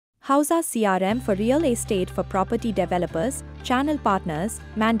Houzza CRM for real estate for property developers, channel partners,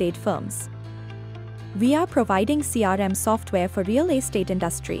 mandate firms. We are providing CRM software for real estate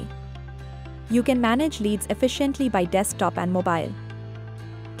industry. You can manage leads efficiently by desktop and mobile.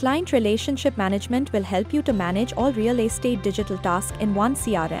 Client relationship management will help you to manage all real estate digital tasks in one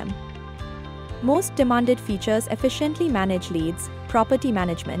CRM. Most demanded features: efficiently manage leads, property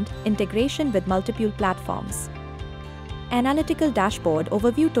management, integration with multiple platforms. Analytical dashboard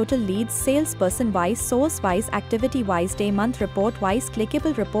overview: total leads, salesperson-wise, source-wise, activity-wise, day-month report-wise,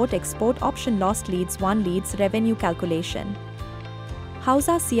 clickable report, export option, lost leads, won leads, revenue calculation.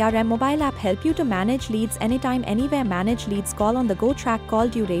 Houzza CRM mobile app help you to manage leads anytime, anywhere. Manage leads, call on the go, track call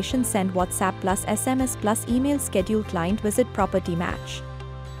duration, send WhatsApp plus SMS plus email, schedule client visit, property match.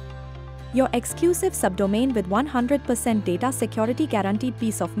 Your exclusive subdomain with 100% data security guaranteed,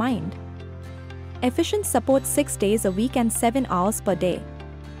 peace of mind. Efficient support 6 days a week and 7 hours per day.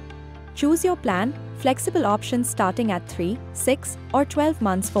 Choose your plan, flexible options starting at 3, 6, or 12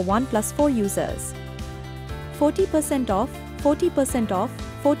 months for 1+4 users. 40% off, 40% off,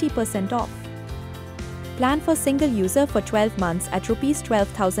 40% off. Plan for single user for 12 months at Rs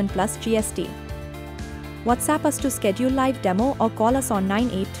 12,000 plus GST. WhatsApp us to schedule live demo or call us on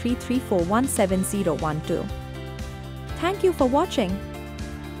 9833417012. Thank you for watching.